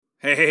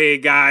Hey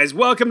guys,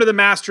 welcome to the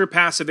Master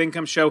Passive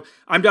Income Show.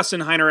 I'm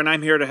Dustin Heiner, and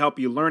I'm here to help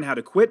you learn how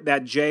to quit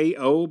that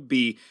JOB,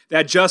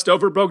 that just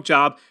over broke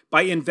job,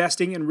 by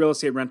investing in real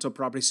estate rental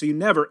property so you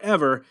never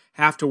ever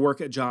have to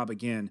work a job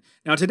again.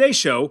 Now, today's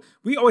show,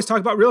 we always talk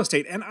about real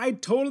estate, and I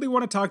totally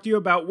want to talk to you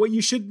about what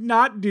you should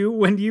not do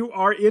when you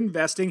are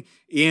investing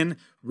in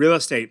real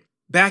estate.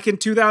 Back in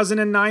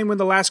 2009, when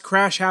the last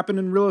crash happened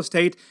in real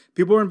estate,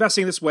 people were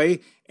investing this way,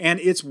 and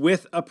it's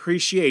with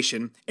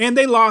appreciation. And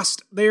they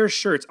lost their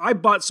shirts. I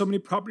bought so many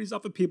properties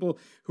off of people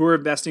who were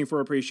investing for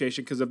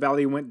appreciation because the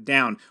value went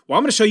down. Well,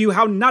 I'm going to show you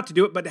how not to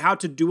do it, but how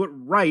to do it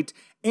right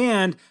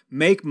and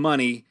make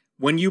money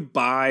when you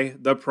buy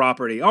the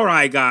property. All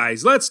right,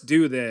 guys, let's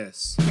do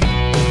this.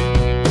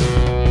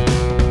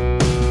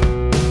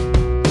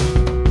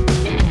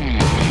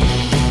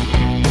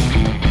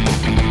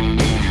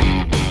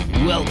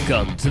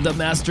 Welcome to the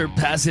Master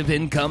Passive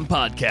Income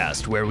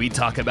Podcast, where we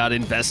talk about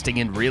investing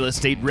in real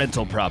estate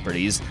rental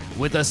properties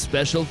with a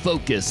special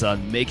focus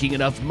on making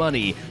enough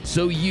money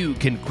so you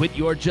can quit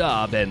your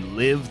job and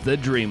live the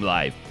dream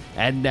life.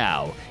 And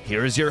now,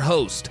 here's your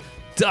host,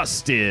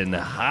 Dustin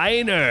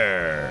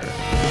Heiner.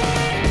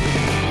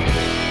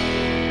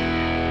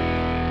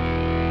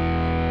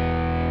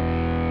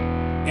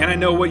 And I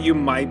know what you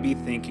might be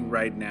thinking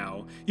right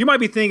now. You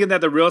might be thinking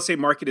that the real estate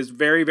market is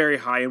very, very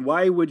high, and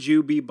why would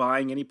you be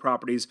buying any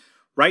properties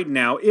right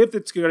now if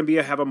it's going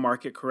to have a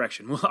market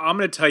correction? Well, I'm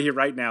going to tell you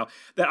right now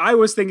that I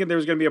was thinking there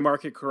was going to be a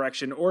market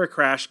correction or a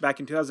crash back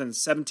in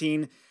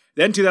 2017,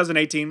 then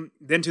 2018,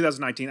 then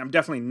 2019. I'm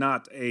definitely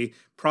not a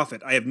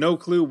prophet. I have no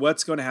clue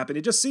what's going to happen.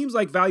 It just seems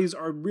like values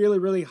are really,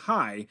 really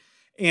high.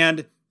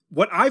 And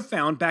what I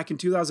found back in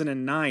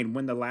 2009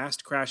 when the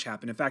last crash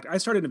happened, in fact, I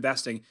started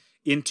investing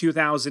in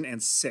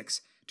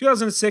 2006.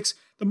 2006,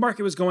 the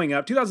market was going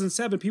up.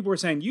 2007, people were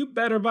saying, you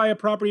better buy a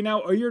property now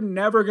or you're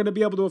never going to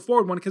be able to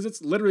afford one because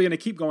it's literally going to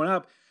keep going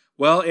up.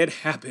 Well, it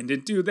happened.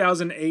 In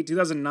 2008,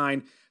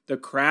 2009, the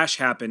crash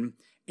happened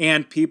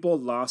and people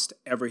lost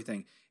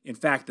everything. In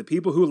fact, the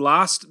people who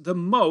lost the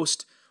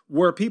most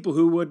were people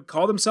who would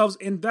call themselves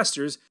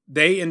investors.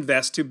 They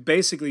invest to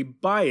basically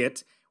buy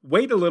it,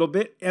 wait a little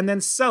bit, and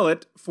then sell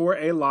it for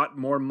a lot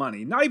more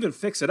money. Not even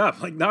fix it up,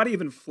 not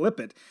even flip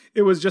it.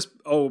 It was just,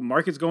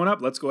 market's going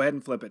up, let's go ahead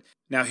and flip it.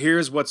 Now,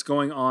 here's what's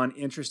going on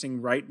interesting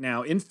right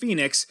now. In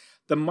Phoenix,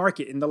 the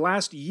market in the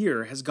last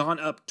year has gone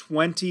up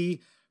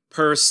 20%.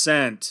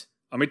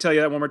 Let me tell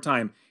you that one more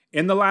time.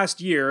 In the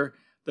last year,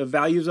 the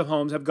values of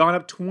homes have gone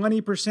up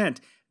 20%.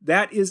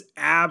 That is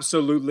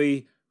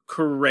absolutely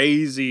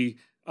crazy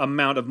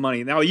amount of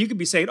money. Now, you could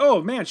be saying,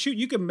 oh man, shoot,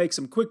 you can make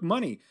some quick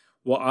money.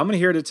 Well, I'm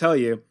here to tell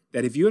you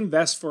that if you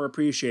invest for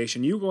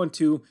appreciation, you're going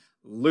to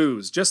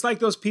lose. Just like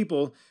those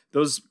people,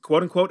 those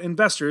quote-unquote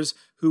investors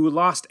who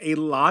lost a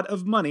lot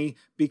of money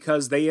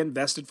because they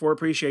invested for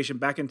appreciation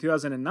back in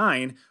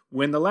 2009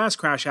 when the last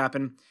crash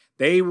happened.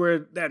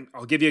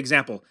 I'll give you an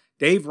example.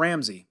 Dave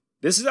Ramsey.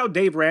 This is how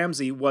Dave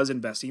Ramsey was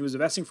investing. He was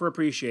investing for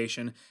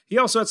appreciation. He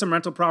also had some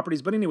rental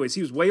properties, but anyways,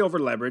 he was way over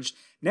leveraged.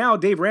 Now,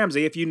 Dave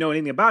Ramsey, if you know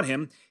anything about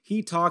him,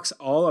 he talks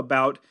all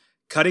about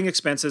cutting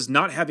expenses,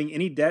 not having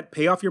any debt,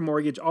 pay off your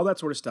mortgage, all that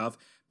sort of stuff.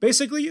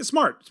 Basically, it's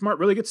smart,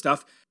 really good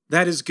stuff.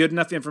 That is good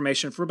enough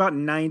information for about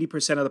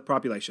 90% of the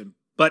population,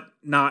 but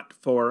not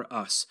for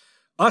us.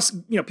 Us,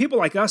 people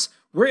like us,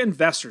 we're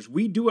investors.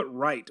 We do it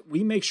right.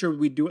 We make sure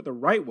we do it the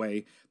right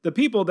way. The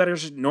people that are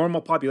just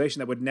normal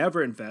population that would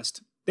never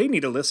invest, they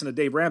need to listen to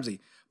Dave Ramsey.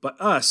 But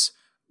us,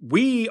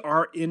 we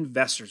are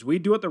investors. We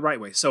do it the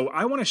right way. So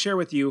I want to share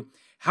with you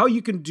how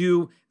you can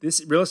do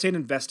this real estate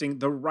investing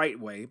the right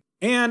way.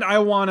 And I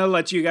want to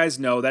let you guys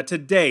know that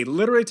today,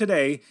 literally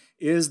today,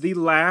 is the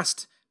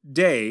last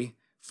day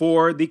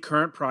for the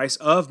current price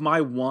of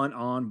my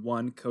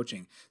one-on-one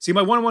coaching. See,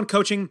 my one-on-one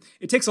coaching,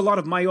 it takes a lot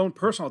of my own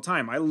personal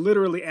time. I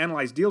literally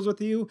analyze deals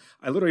with you.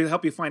 I literally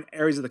help you find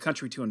areas of the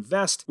country to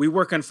invest. We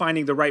work on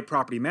finding the right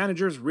property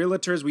managers,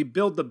 realtors. We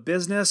build the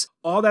business,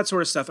 all that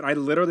sort of stuff. And I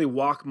literally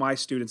walk my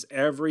students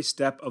every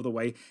step of the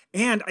way.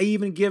 And I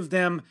even give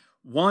them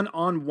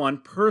one-on-one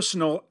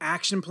personal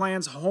action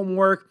plans,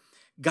 homework,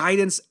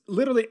 guidance,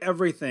 literally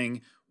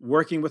everything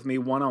working with me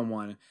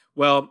one-on-one.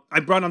 Well,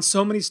 I brought on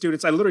so many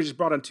students. I literally just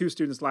brought on 2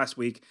 students last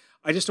week.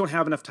 I just don't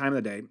have enough time in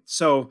the day.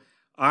 So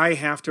I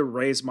have to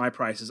raise my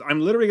prices. I'm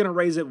literally going to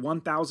raise it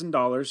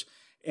 $1,000,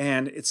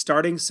 and it's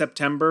starting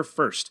September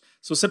 1st.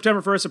 So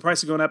September 1st, the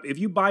price is going up. If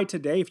you buy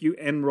today, if you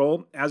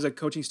enroll as a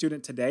coaching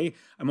student today,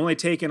 I'm only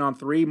taking on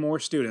 3 more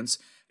students,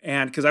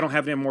 and because I don't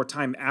have any more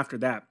time after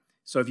that.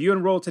 So if you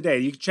enroll today,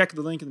 you can check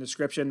the link in the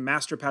description,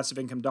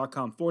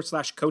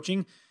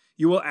 masterpassiveincome.com/coaching.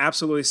 You will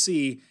absolutely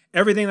see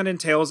everything that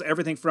entails,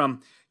 everything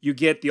from you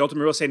get the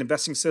Ultimate Real Estate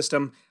Investing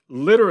System.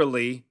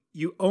 Literally,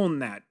 you own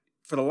that.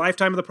 For the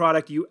lifetime of the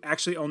product, you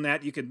actually own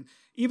that. You could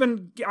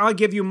even, I'll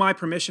give you my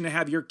permission to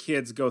have your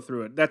kids go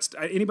through it. That's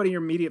anybody in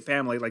your immediate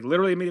family, like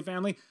literally immediate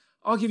family,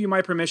 I'll give you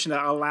my permission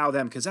to allow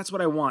them because that's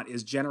what I want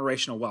is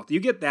generational wealth. You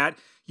get that.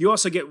 You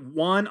also get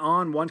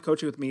one-on-one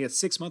coaching with me, a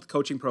 6-month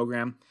coaching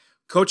program.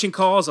 Coaching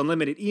calls,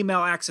 unlimited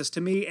email access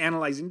to me,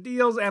 analyzing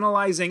deals,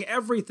 analyzing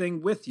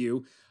everything with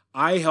you.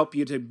 I help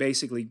you to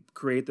basically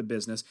create the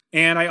business.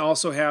 And I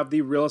also have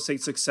the Real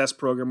Estate Success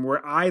Program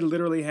where I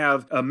literally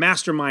have a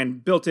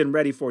mastermind built in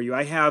ready for you.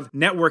 I have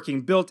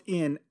networking built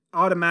in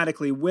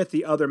automatically with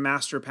the other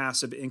master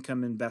passive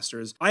income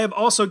investors. I have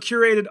also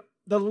curated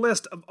the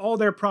list of all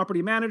their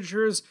property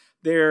managers,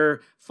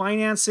 their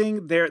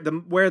financing,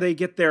 where they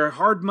get their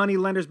hard money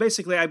lenders.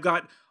 Basically, I've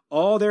got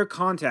all their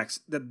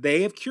contacts that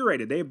they have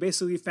curated. They have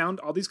basically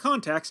found all these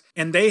contacts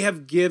and they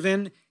have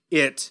given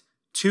it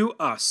to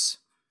us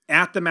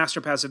at the Master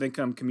Passive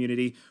Income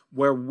community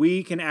where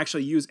we can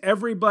actually use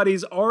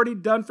everybody's already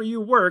done for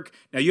you work.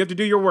 Now you have to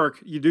do your work,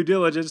 your due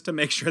diligence to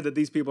make sure that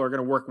these people are going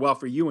to work well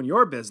for you and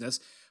your business,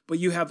 but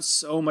you have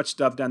so much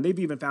stuff done. They've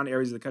even found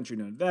areas of the country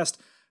to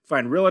invest,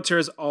 find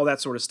realtors, all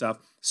that sort of stuff.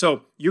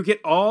 So you get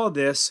all of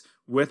this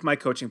with my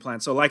coaching plan.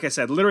 So like I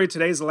said, literally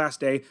today is the last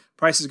day.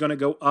 Price is going to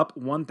go up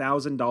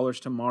 $1,000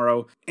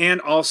 tomorrow.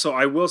 And also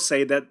I will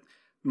say that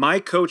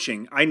my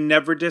coaching, I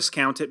never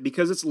discount it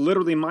because it's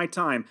literally my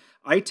time.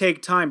 I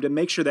take time to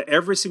make sure that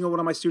every single one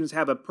of my students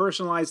have a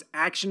personalized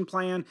action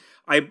plan.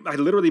 I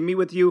literally meet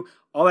with you,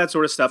 all that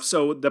sort of stuff.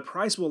 So the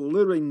price will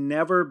literally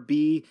never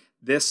be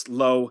this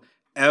low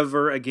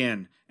ever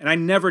again. And I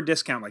never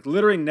discount, like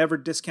literally never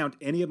discount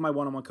any of my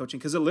one-on-one coaching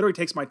because it literally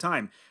takes my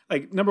time.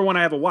 Like number one,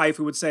 I have a wife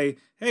who would say,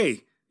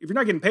 hey, if you're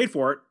not getting paid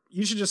for it,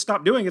 you should just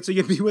stop doing it so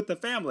you can be with the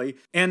family.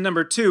 And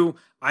number two,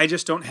 I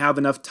just don't have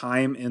enough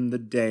time in the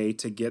day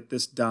to get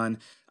this done.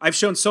 I've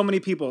shown so many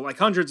people, like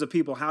hundreds of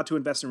people, how to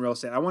invest in real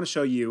estate. I want to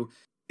show you,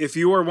 if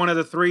you are one of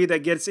the three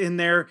that gets in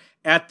there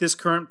at this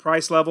current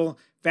price level,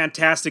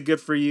 fantastic,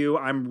 good for you.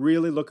 I'm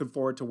really looking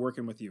forward to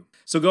working with you.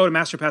 So go to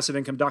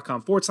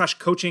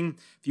masterpassiveincome.com/coaching.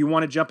 If you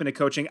want to jump into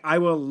coaching, I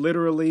will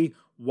literally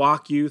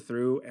walk you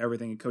through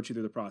everything and coach you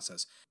through the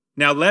process.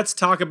 Now let's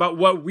talk about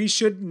what we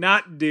should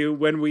not do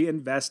when we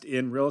invest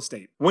in real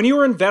estate. When you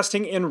are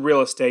investing in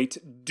real estate,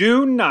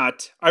 do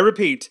not, I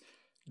repeat,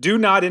 do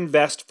not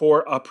invest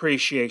for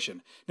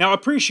appreciation. Now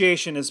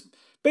appreciation is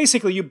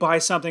basically you buy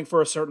something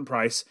for a certain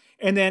price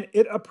and then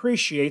it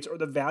appreciates or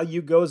the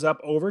value goes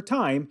up over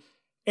time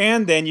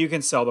and then you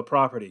can sell the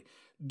property.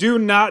 Do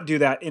not do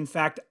that. In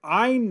fact,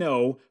 I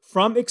know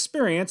from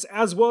experience,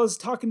 as well as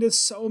talking to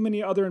so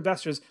many other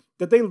investors,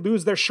 that they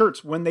lose their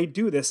shirts when they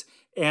do this,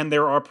 and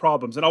there are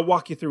problems. And I'll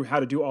walk you through how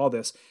to do all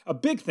this. A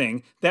big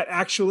thing that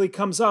actually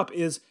comes up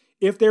is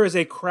if there is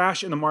a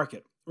crash in the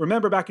market.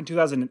 Remember back in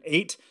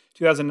 2008,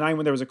 2009,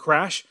 when there was a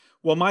crash?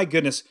 Well, my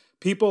goodness,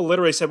 people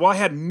literally said, well, I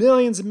had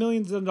millions and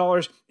millions of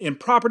dollars in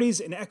properties,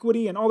 in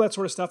equity, and all that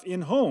sort of stuff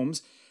in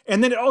homes.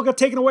 And then it all got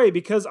taken away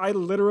because I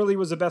literally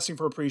was investing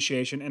for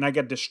appreciation and I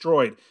got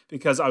destroyed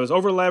because I was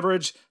over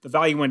leveraged. The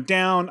value went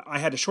down. I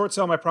had to short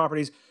sell my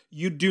properties.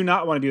 You do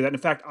not want to do that. In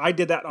fact, I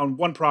did that on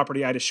one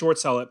property. I had to short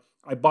sell it.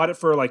 I bought it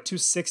for like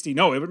 $260.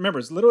 No, remember,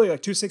 it's literally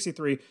like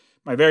 $263.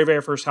 My very,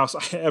 very first house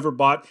I ever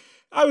bought.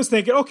 I was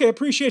thinking, okay,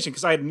 appreciation,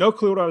 because I had no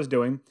clue what I was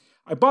doing.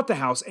 I bought the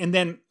house, and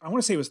then I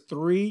want to say it was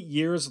 3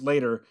 years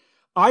later,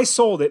 I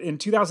sold it in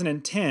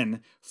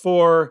 2010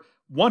 for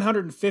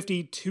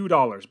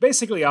 $152,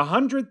 basically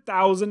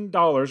 $100,000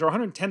 or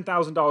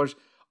 $110,000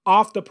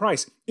 off the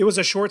price. It was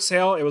a short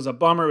sale. It was a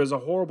bummer. It was a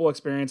horrible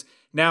experience.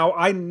 Now,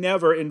 I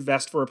never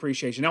invest for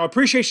appreciation. Now,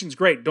 appreciation is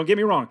great. Don't get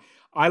me wrong.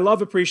 I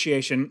love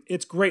appreciation.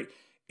 It's great.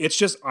 It's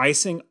just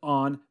icing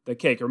on the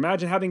cake. Or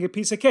imagine having a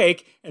piece of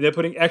cake and then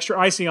putting extra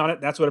icing on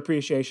it. That's what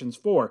appreciation's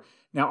for.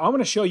 Now, I'm going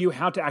to show you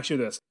how to actually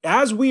do this.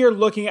 As we are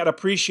looking at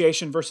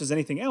appreciation versus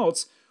anything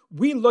else,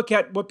 we look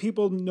at what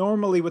people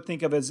normally would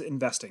think of as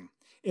investing.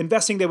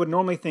 Investing, they would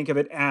normally think of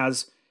it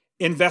as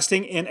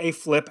investing in a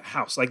flip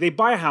house. Like they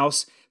buy a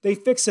house, they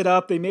fix it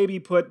up, they maybe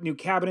put new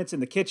cabinets in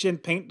the kitchen,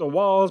 paint the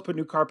walls, put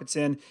new carpets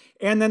in,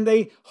 and then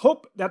they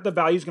hope that the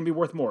value is going to be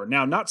worth more.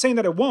 Now, not saying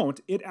that it won't,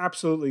 it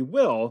absolutely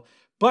will,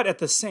 but at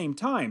the same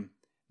time,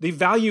 the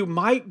value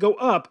might go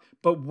up,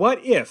 but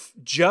what if,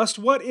 just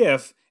what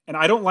if, and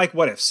I don't like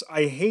what ifs.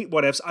 I hate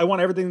what ifs. I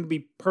want everything to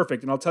be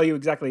perfect, and I'll tell you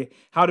exactly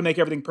how to make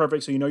everything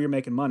perfect so you know you're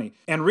making money.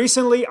 And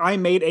recently, I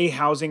made a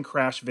housing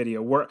crash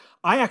video where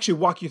I actually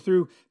walk you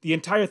through the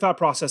entire thought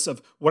process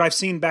of what I've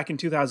seen back in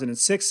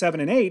 2006, 7,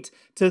 and 8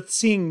 to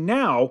seeing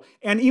now,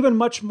 and even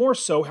much more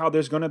so how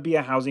there's going to be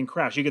a housing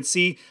crash. You can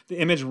see the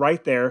image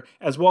right there,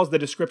 as well as the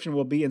description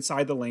will be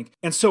inside the link.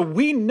 And so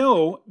we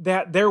know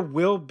that there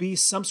will be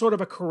some sort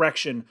of a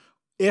correction,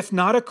 if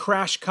not a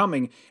crash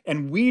coming,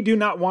 and we do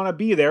not want to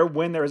be there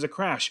when there is a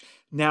crash.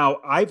 Now,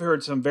 I've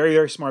heard some very,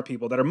 very smart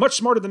people that are much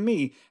smarter than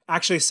me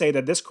actually say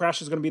that this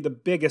crash is going to be the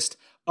biggest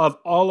of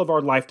all of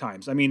our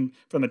lifetimes. I mean,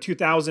 from the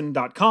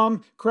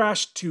 2000.com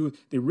crash to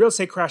the real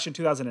estate crash in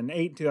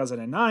 2008,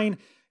 2009,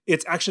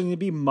 it's actually going to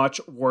be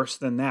much worse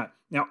than that.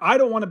 Now, I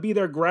don't want to be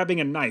there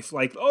grabbing a knife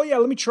like, oh yeah,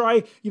 let me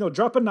try,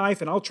 drop a knife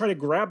and I'll try to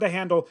grab the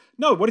handle.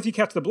 No, what if you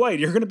catch the blade?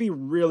 You're going to be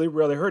really,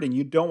 really hurting.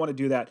 You don't want to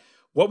do that.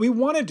 What we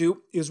want to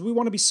do is we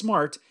want to be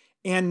smart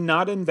and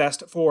not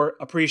invest for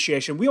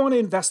appreciation. We want to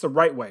invest the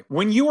right way.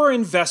 When you are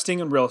investing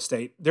in real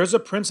estate, there's a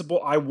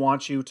principle I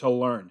want you to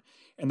learn.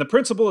 And the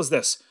principle is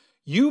this.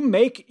 You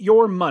make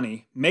your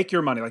money,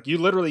 like you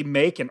literally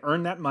make and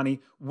earn that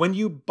money when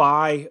you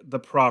buy the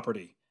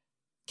property.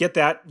 Get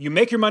that? You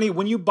make your money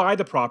when you buy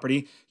the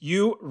property.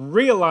 You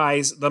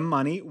realize the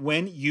money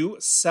when you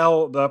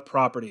sell the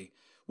property.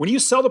 When you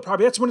sell the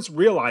property, that's when it's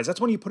realized.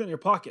 That's when you put it in your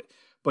pocket.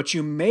 But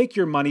you make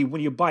your money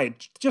when you buy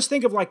it. Just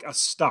think of like a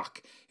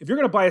stock. If you're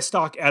going to buy a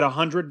stock at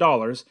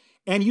 $100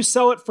 and you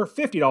sell it for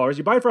 $50,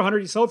 you buy it for $100,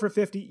 you sell it for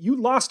 $50, you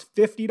lost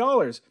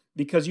 $50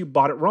 because you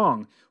bought it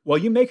wrong. Well,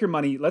 you make your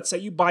money. Let's say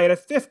you buy it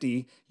at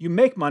 $50, you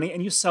make money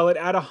and you sell it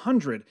at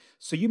 $100.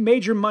 So you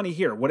made your money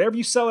here. Whatever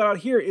you sell it out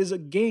here is a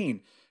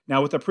gain.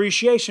 Now with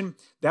appreciation,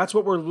 that's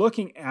what we're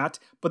looking at,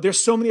 but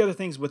there's so many other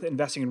things with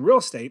investing in real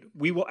estate.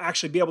 We will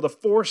actually be able to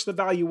force the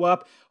value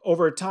up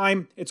over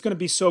time. It's going to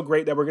be so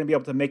great that we're going to be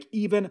able to make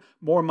even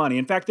more money.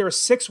 In fact, there are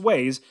 6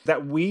 ways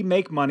that we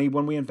make money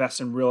when we invest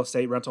in real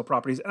estate rental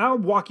properties, and I'll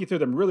walk you through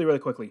them really, really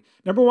quickly.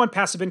 Number 1,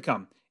 passive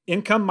income.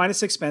 Income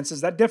minus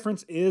expenses. That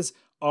difference is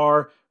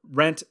our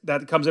rent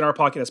that comes in our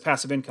pocket as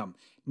passive income.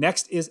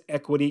 Next is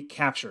equity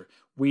capture.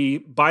 We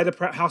buy the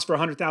house for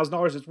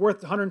 $100,000. It's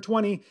worth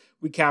 $120,000.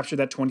 We capture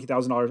that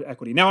 $20,000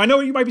 equity. Now, I know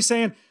you might be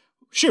saying,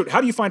 shoot,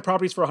 how do you find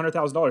properties for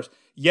 $100,000?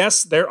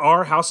 Yes, there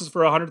are houses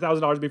for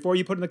 $100,000. Before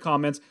you put in the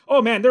comments,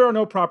 oh man, there are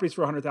no properties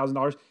for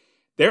 $100,000.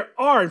 There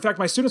are. In fact,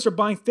 my students are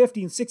buying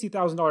 $50,000 and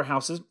 $60,000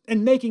 houses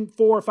and making $400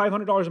 or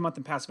 $500 a month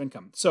in passive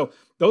income. So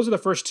those are the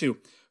first 2.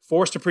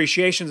 Forced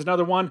appreciation is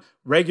another one.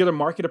 Regular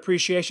market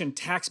appreciation,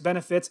 tax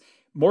benefits,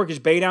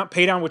 mortgage pay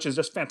down, which is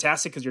just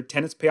fantastic because your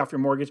tenants pay off your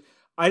mortgage.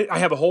 I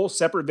have a whole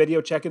separate video,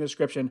 check in the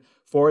description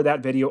for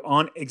that video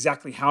on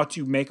exactly how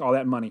to make all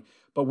that money.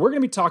 But we're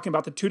going to be talking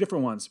about the 2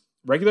 different ones,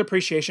 regular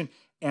appreciation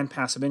and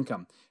passive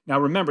income. Now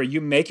remember,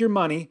 you make your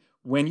money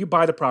when you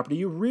buy the property.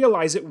 You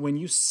realize it when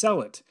you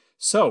sell it.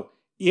 So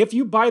if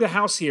you buy the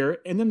house here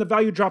and then the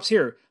value drops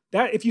here,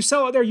 that if you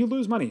sell it there, you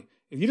lose money.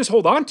 If you just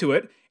hold on to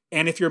it,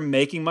 and if you're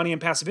making money in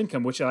passive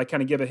income, which I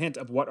kind of give a hint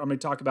of what I'm going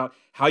to talk about,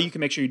 how you can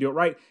make sure you do it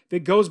right, if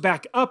it goes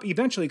back up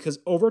eventually, because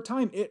over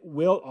time, it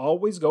will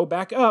always go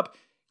back up,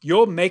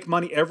 you'll make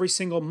money every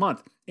single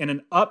month. In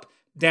an up,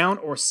 down,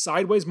 or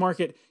sideways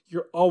market,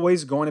 you're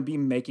always going to be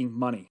making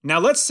money. Now,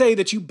 let's say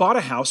that you bought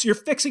a house, you're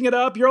fixing it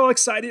up, you're all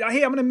excited.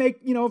 Hey, I'm going to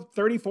make, $30,000,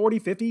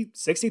 $40,000,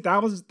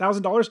 $50,000,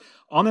 $60,000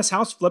 on this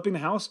house, flipping the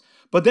house.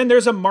 But then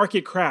there's a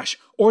market crash,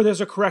 or there's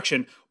a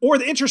correction, or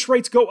the interest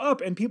rates go up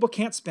and people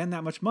can't spend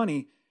that much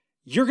money.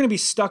 You're going to be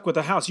stuck with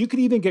a house. You could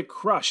even get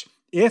crushed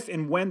if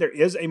and when there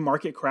is a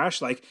market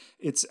crash, like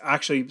it's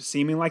actually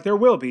seeming like there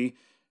will be.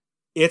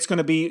 It's going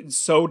to be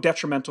so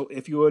detrimental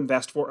if you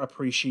invest for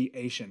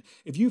appreciation.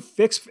 If you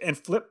fix and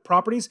flip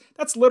properties,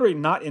 that's literally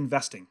not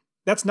investing.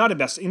 That's not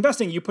investing.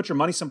 Investing, you put your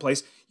money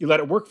someplace, you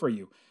let it work for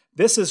you.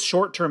 This is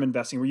short-term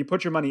investing where you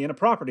put your money in a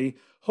property,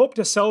 hope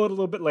to sell it a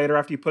little bit later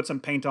after you put some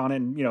paint on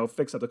it and,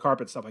 fix up the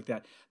carpet, stuff like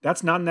that.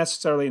 That's not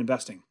necessarily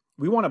investing.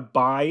 We want to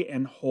buy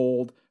and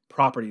hold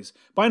properties.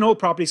 Buy and hold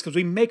properties because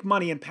we make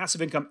money in passive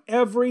income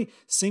every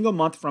single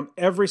month from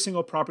every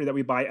single property that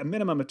we buy, a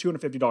minimum of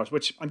 $250,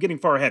 which I'm getting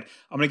far ahead.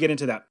 I'm going to get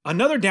into that.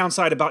 Another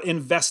downside about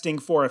investing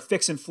for a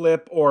fix and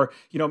flip or,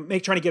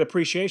 trying to get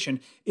appreciation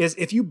is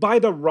if you buy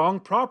the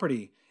wrong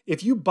property.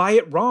 If you buy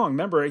it wrong,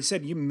 remember I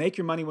said you make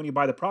your money when you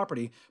buy the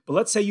property, but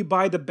let's say you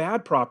buy the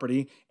bad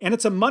property and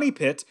it's a money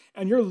pit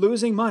and you're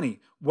losing money.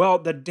 Well,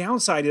 the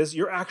downside is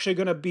you're actually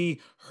going to be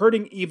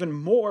hurting even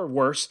more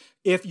worse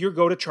if you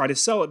go to try to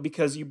sell it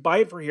because you buy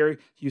it for here,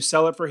 you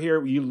sell it for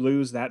here, you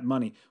lose that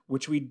money,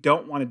 which we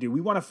don't want to do.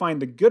 We want to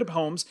find the good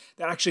homes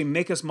that actually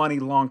make us money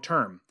long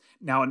term.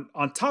 Now,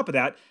 on top of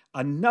that,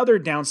 another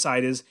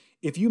downside is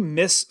if you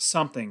miss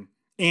something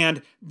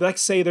and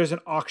let's say there's an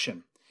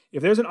auction.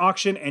 If there's an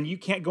auction and you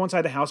can't go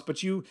inside the house,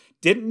 but you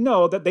didn't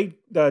know that the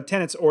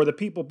tenants or the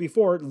people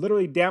before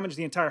literally damaged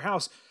the entire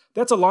house,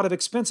 that's a lot of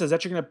expenses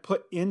that you're going to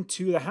put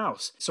into the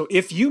house. So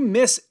if you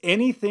miss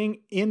anything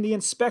in the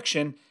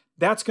inspection,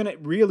 that's going to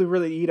really,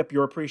 really eat up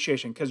your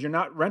appreciation because you're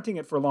not renting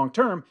it for long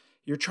term.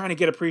 You're trying to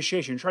get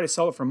appreciation. You're trying to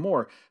sell it for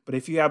more. But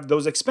if you have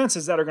those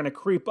expenses that are going to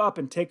creep up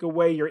and take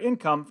away your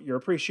income, your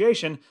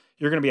appreciation,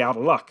 you're going to be out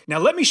of luck. Now,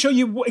 let me show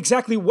you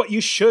exactly what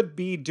you should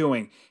be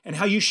doing and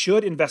how you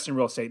should invest in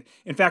real estate.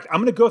 In fact, I'm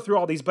going to go through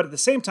all these, but at the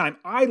same time,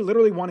 I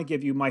literally want to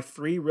give you my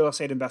free real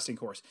estate investing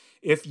course.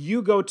 If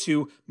you go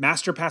to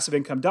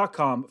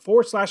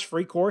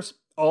masterpassiveincome.com/free course,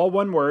 all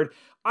one word,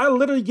 I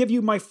literally give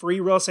you my free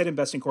real estate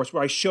investing course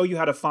where I show you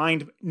how to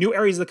find new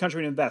areas of the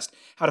country to invest,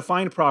 how to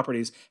find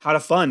properties, how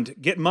to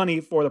get money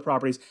for the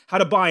properties, how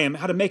to buy them,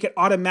 how to make it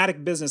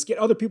automatic business, get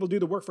other people to do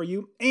the work for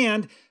you,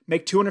 and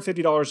make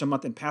 $250 a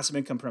month in passive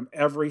income from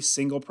every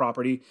single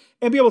property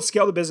and be able to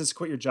scale the business,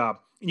 quit your job.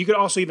 And you could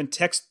also even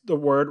text the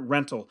word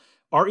rental,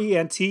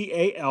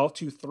 RENTAL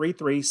to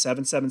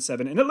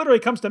 33777. And it literally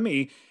comes to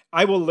me.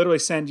 I will literally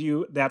send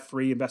you that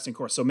free investing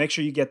course. So make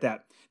sure you get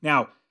that.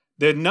 Now,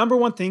 the number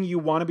one thing you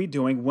want to be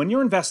doing when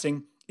you're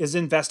investing is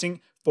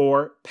investing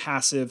for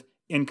passive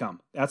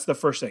income. That's the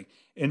first thing.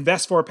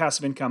 Invest for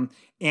passive income.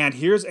 And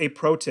here's a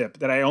pro tip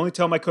that I only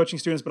tell my coaching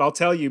students, but I'll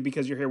tell you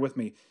because you're here with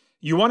me.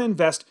 You want to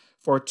invest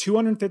for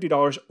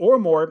 $250 or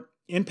more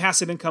in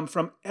passive income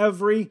from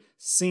every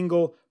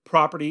single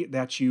property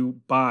that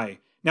you buy.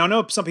 Now, I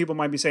know some people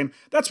might be saying,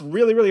 that's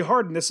really, really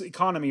hard in this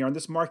economy or in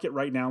this market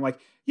right now. Like,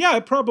 yeah,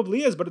 it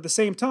probably is. But at the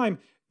same time,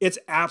 it's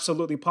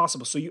absolutely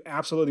possible. So you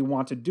absolutely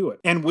want to do it.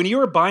 And when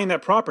you're buying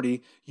that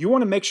property, you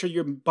want to make sure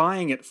you're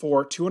buying it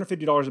for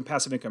 $250 in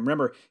passive income.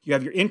 Remember, you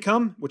have your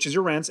income, which is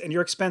your rents, and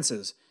your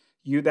expenses.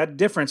 That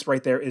difference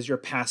right there is your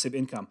passive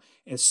income.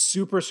 It's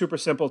super, super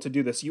simple to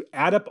do this. You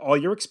add up all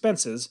your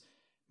expenses,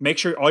 make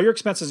sure all your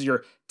expenses,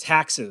 your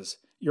taxes,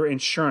 your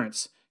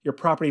insurance, your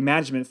property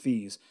management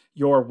fees,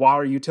 your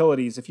water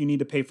utilities, if you need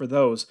to pay for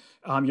those,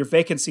 your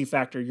vacancy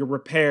factor, your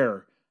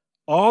repair,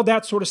 all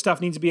that sort of stuff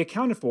needs to be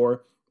accounted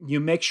for. You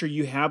make sure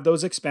you have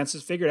those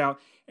expenses figured out,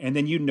 and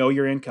then you know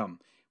your income.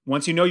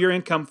 Once you know your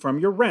income from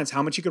your rents,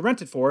 how much you could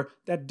rent it for,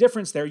 that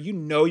difference there, you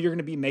know you're going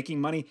to be making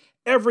money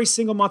every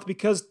single month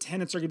because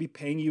tenants are going to be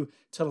paying you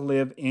to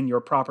live in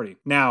your property.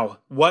 Now,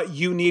 what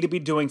you need to be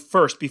doing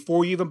first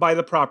before you even buy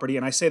the property,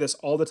 and I say this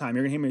all the time,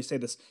 you're going to hear me say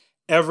this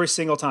every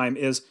single time,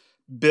 is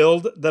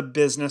build the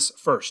business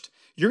first.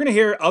 You're going to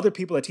hear other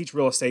people that teach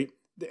real estate.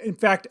 In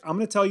fact, I'm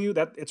going to tell you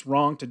that it's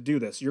wrong to do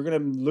this. You're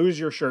going to lose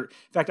your shirt.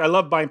 In fact, I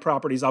love buying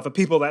properties off of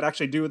people that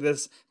actually do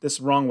this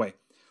wrong way.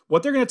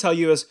 What they're going to tell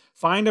you is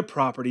find a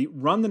property,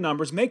 run the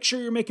numbers, make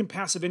sure you're making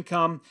passive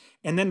income,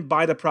 and then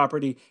buy the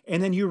property,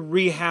 and then you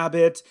rehab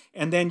it,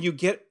 and then you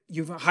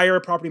hire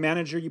a property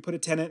manager, you put a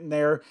tenant in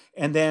there,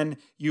 and then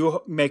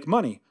you make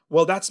money.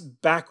 Well, that's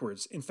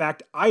backwards. In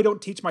fact, I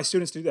don't teach my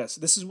students to do this.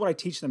 This is what I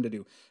teach them to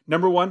do.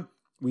 Number one,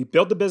 we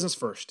build the business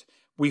first.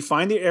 We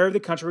find the area of the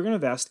country we're going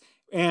to invest,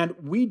 and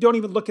we don't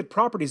even look at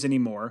properties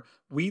anymore.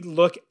 We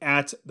look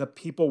at the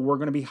people we're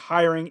going to be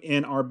hiring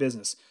in our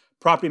business.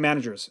 Property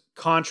managers,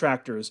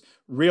 contractors,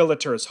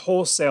 realtors,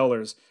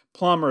 wholesalers,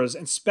 plumbers,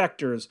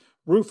 inspectors,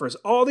 roofers,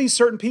 all these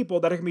certain people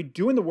that are going to be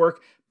doing the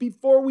work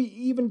before we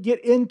even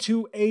get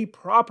into a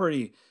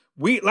property.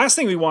 Last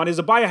thing we want is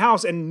to buy a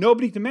house and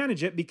nobody to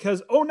manage it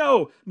because, oh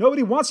no,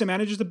 nobody wants to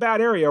manage it. It's a bad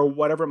area or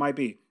whatever it might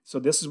be. So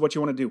this is what you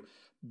want to do.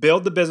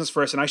 Build the business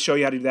first, and I show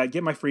you how to do that.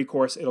 Get my free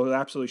course. It'll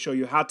absolutely show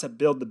you how to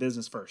build the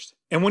business first.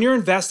 And when you're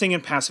investing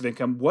in passive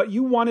income, what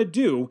you want to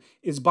do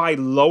is buy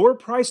lower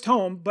priced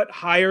home, but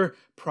higher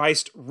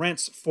priced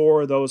rents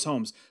for those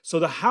homes. So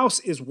the house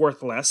is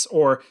worth less,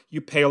 or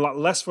you pay a lot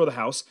less for the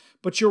house,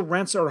 but your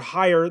rents are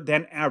higher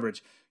than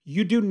average.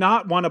 You do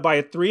not want to buy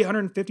a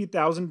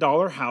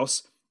 $350,000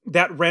 house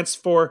that rents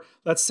for,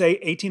 let's say,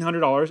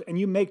 $1,800, and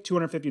you make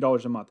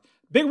 $250 a month.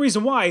 Big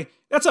reason why,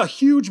 that's a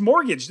huge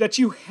mortgage that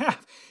you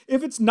have.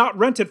 If it's not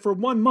rented for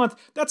 1 month,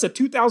 that's a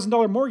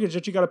 $2,000 mortgage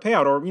that you got to pay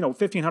out, or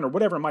 $1,500,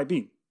 whatever it might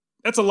be.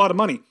 That's a lot of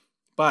money.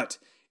 But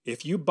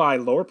if you buy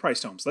lower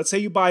priced homes, let's say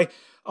you buy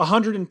a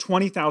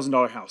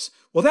 $120,000 house,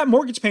 well, that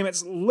mortgage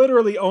payment's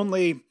literally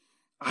only,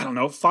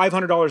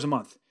 $500 a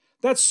month.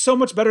 That's so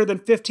much better than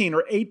 $1,500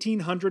 or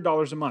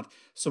 $1,800 a month.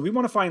 So we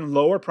want to find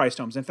lower priced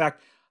homes. In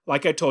fact,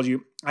 like I told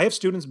you, I have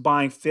students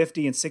buying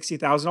 $50,000 and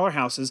 $60,000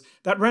 houses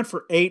that rent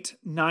for $800,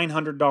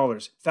 $900.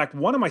 In fact,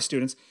 one of my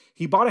students,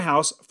 he bought a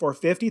house for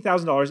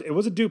 $50,000. It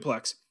was a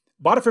duplex,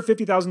 bought it for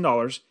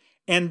 $50,000,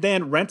 and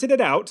then rented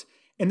it out,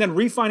 and then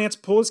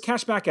refinanced, pulled his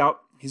cash back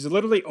out. He's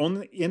literally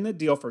only in the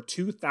deal for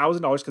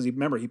 $2,000 because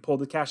he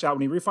pulled the cash out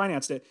when he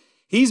refinanced it.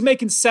 He's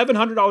making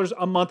 $700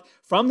 a month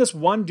from this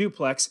one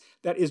duplex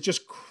that is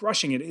just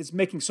crushing it. It's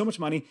making so much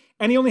money,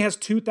 and he only has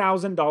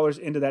 $2,000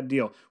 into that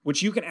deal,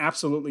 which you can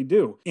absolutely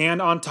do.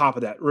 And on top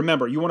of that,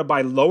 remember, you want to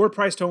buy lower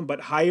priced home,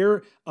 but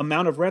higher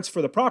amount of rents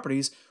for the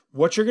properties.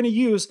 What you're going to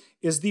use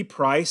is the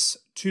price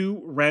to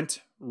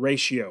rent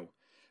ratio.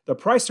 The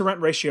price to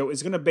rent ratio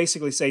is going to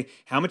basically say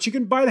how much you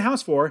can buy the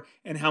house for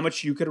and how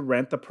much you could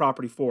rent the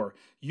property for.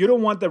 You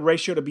don't want the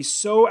ratio to be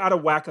so out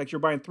of whack, like you're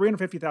buying a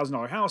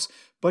 $350,000 house,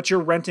 but you're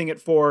renting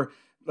it for,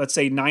 let's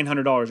say,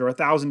 $900 or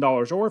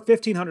 $1,000 or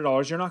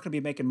 $1,500. You're not going to be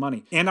making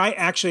money. And I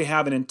actually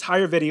have an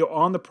entire video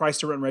on the price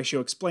to rent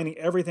ratio explaining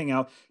everything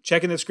out.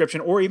 Check in the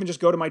description, or even just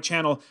go to my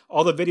channel.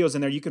 All the videos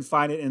in there, you can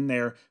find it in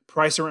there.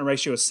 Price to rent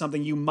ratio is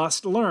something you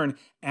must learn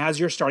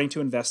as you're starting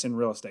to invest in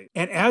real estate.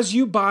 And as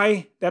you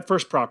buy that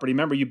first property,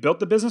 remember, you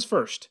built the business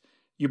first.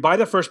 You buy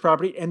the first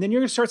property, and then you're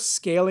going to start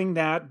scaling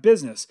that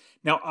business.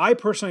 Now, I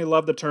personally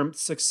love the term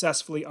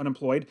successfully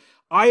unemployed.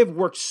 I have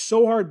worked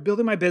so hard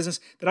building my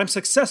business that I'm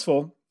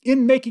successful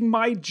in making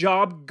my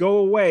job go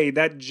away,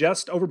 that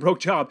just over broke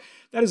job.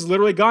 That is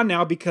literally gone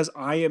now because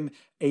I am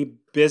a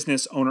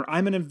business owner.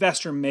 I'm an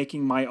investor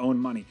making my own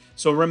money.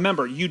 So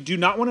remember, you do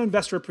not want to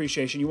invest for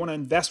appreciation. You want to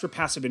invest for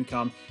passive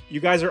income. You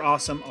guys are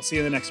awesome. I'll see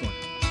you in the next one.